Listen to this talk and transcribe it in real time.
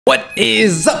What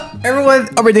is up, everyone?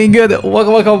 Everything good?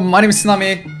 Welcome. My name is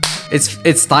Tsunami.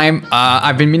 It's time.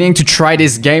 I've been meaning to try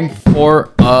this game for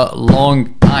a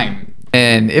long time,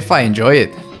 and if I enjoy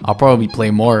it, I'll probably play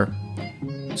more.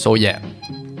 So yeah,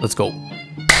 let's go. I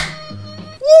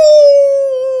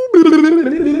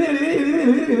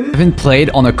haven't played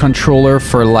on a controller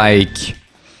for like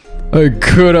a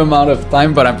good amount of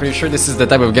time, but I'm pretty sure this is the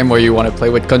type of game where you want to play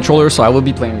with controller, so I will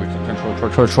be playing with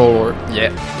controller.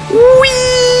 Yeah.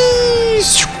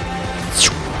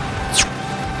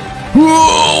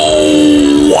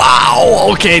 Wow.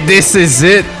 Okay, this is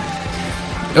it.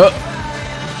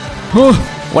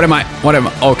 What am I?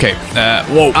 Okay.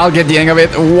 Whoa. I'll get the hang of it.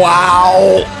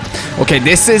 Wow. Okay,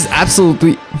 this is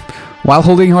absolutely. While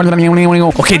holding hard.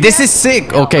 Okay, this is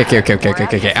sick. Okay.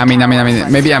 I mean,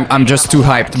 maybe I'm just too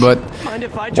hyped, but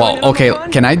wow. Okay,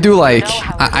 can I do like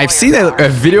I've seen a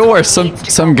video where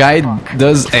some guy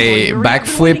does a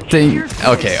backflip thing.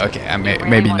 Okay.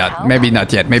 Maybe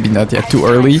not yet. Too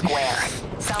early.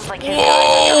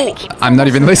 Whoa! I'm not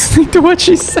even listening to what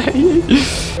she's saying. Whee!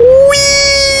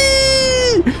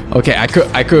 Okay, I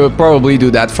could probably do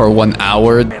that for 1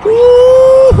 hour.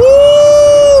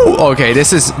 Okay,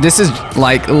 this is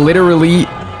like literally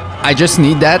I just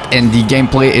need that and the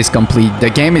gameplay is complete. The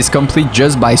game is complete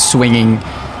just by swinging.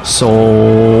 So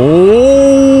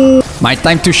my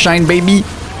time to shine, baby.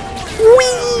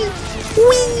 Whee!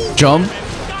 Whee! Jump,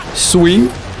 swing,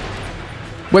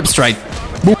 whip strike.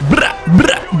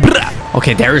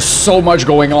 Okay, there is so much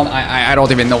going on. I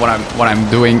don't even know what I'm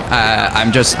doing.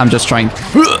 I'm just trying.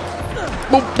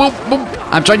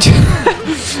 I'm trying to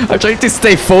I'm trying to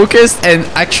stay focused and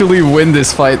actually win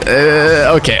this fight.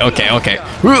 Okay.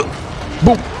 Boom.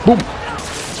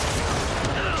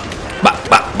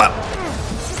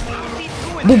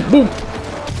 Boom.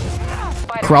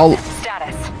 Crawl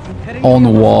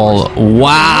on wall.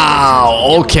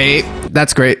 Wow. Okay.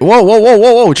 That's great.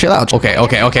 Whoa. Chill out. Okay.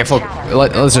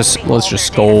 Let's just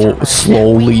go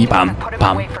slowly. Bam.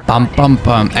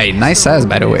 Hey, nice ass,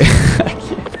 by the way.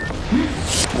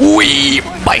 Wee!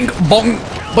 Bang! Bong!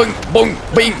 Bong!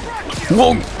 Bing!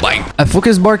 Wong! Bang! A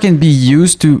focus bar can be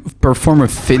used to perform a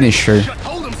finisher.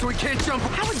 How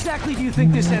exactly do you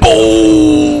think this ends?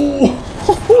 Oh!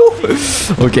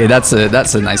 Okay, that's a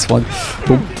nice one.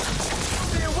 Boom!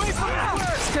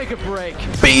 Let's take a break.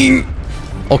 Bing!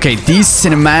 Okay, these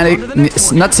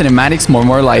not cinematics,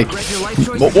 more like.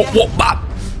 Whoa, bop.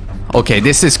 Okay,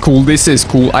 this is cool.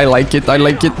 I like it.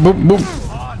 Boom.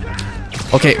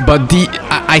 Okay, but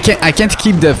I can't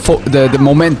keep the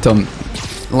momentum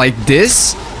like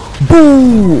this.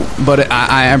 Boo! But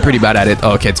I am pretty bad at it.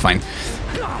 Okay, it's fine.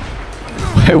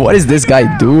 Wait, what is this guy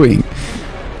doing?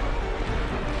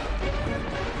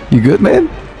 You good, man?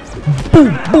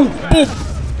 Boom.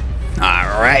 All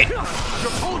right.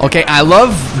 Okay, I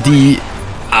love the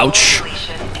ouch.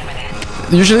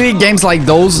 Usually games like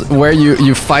those where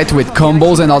you fight with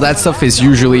combos and all that stuff is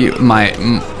usually my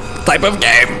type of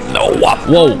game. No,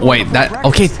 whoa, wait, that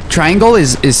okay, triangle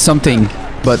is something,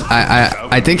 but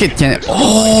I think it can.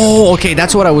 Oh, okay,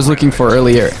 that's what I was looking for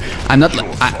earlier. I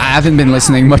haven't been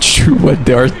listening much to what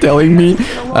they are telling me.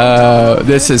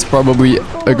 This is probably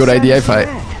a good idea if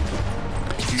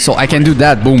so I can do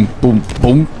that. Boom.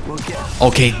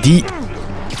 Okay, the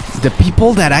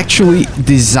people that actually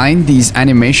designed these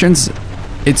animations,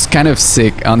 it's kind of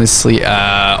sick, honestly.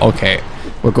 Okay,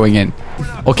 we're going in.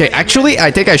 Okay, actually,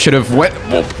 I think I should have went.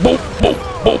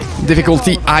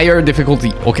 Difficulty, higher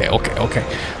difficulty. Okay.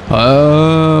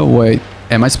 Wait.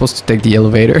 Am I supposed to take the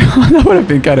elevator? That would have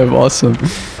been kind of awesome.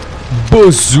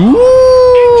 Bazoo!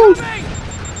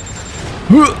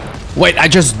 Wait, I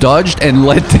just dodged and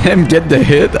let them get the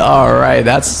hit? Alright,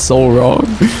 that's so wrong.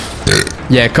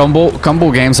 Yeah, combo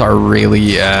games are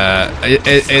really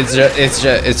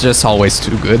it's just always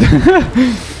too good.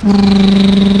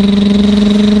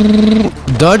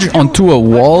 Dodge onto a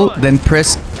wall, then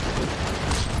press.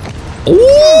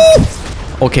 Ooh!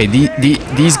 Okay,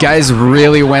 these guys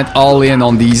really went all in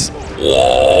on these.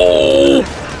 Whoa!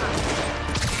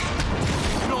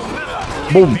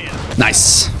 Boom!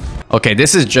 Nice. Okay,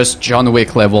 this is just John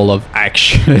Wick level of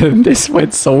action. This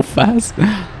went so fast.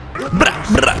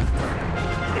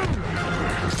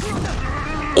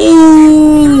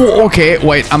 Ooh, okay,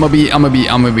 wait, I'm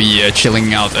gonna be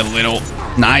chilling out a little.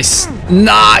 Nice.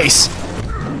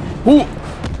 Ooh.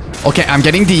 Okay, I'm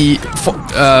getting the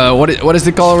what is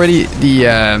it called already? The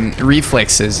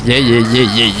reflexes. Yeah.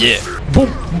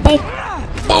 Boom.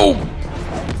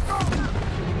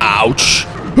 Ouch.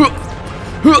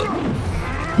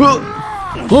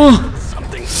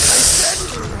 Something.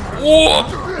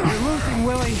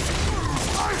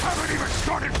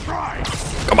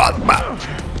 Come on.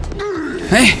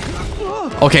 Hey.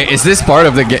 Okay, is this part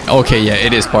of the game? Okay, yeah,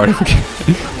 it is part of the game.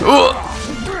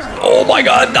 Oh my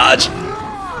god, dodge.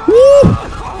 Woo.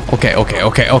 Okay.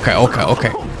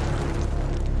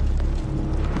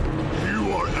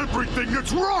 You are everything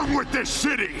that's wrong with this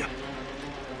city.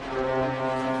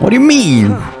 What do you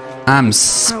mean? I'm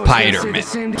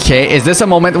Spider-Man. Okay, is this a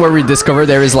moment where we discover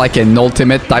there is like an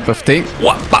ultimate type of thing?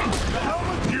 What?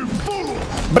 You fool.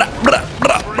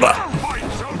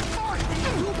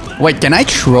 Wait, can I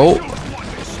throw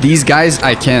these guys?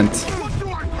 I can't. What do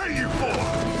I pay you for?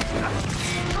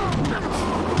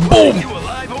 Boom.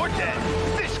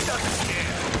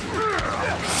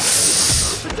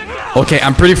 Okay,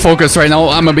 I'm pretty focused right now.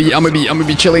 I'm gonna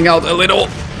be chilling out a little.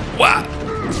 Wow.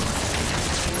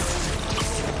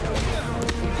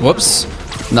 Whoops.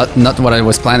 Not what I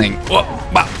was planning. Whoop.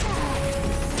 Bah.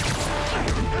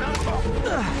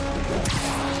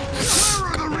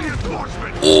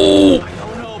 Oh.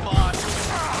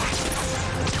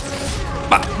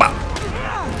 Bah.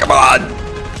 Come on.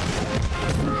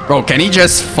 Bro, can he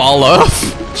just fall off?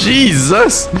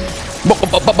 Jesus.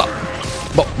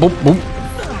 Boom.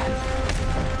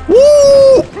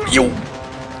 Woo! Yo.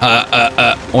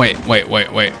 Wait.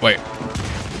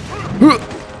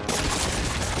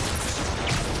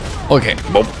 Okay.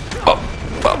 Boom.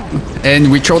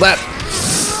 And we throw that.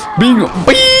 Bing.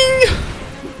 Bing.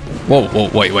 Whoa.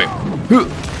 Wait.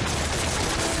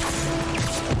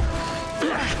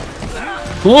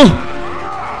 Oh.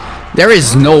 There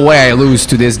is no way I lose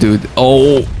to this dude.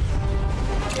 Oh.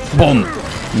 Boom.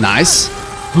 Nice.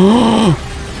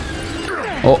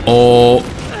 Uh-oh.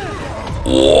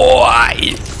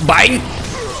 Why? Bang.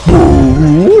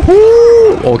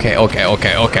 Okay.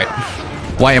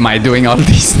 Why am I doing all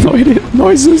these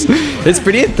noises? It's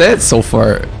pretty intense so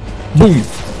far. Boom.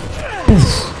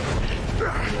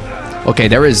 Okay,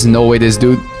 there is no way this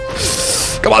dude...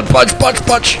 Come on,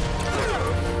 punch.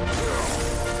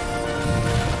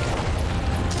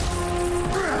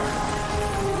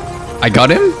 I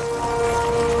got him?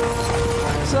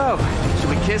 So, should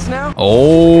we kiss now?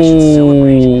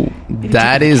 Oh,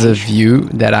 that is a view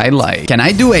that I like. Can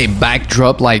I do a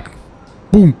backdrop like...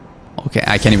 Boom. Okay,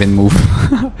 I can't even move.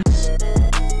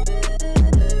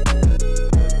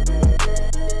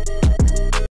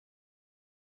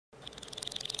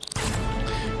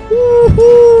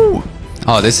 Woohoo!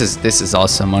 Oh, this is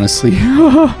awesome, honestly.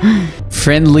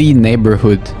 Friendly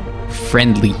neighborhood.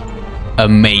 Friendly.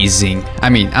 Amazing. I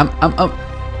mean,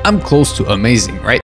 I'm close to amazing, right?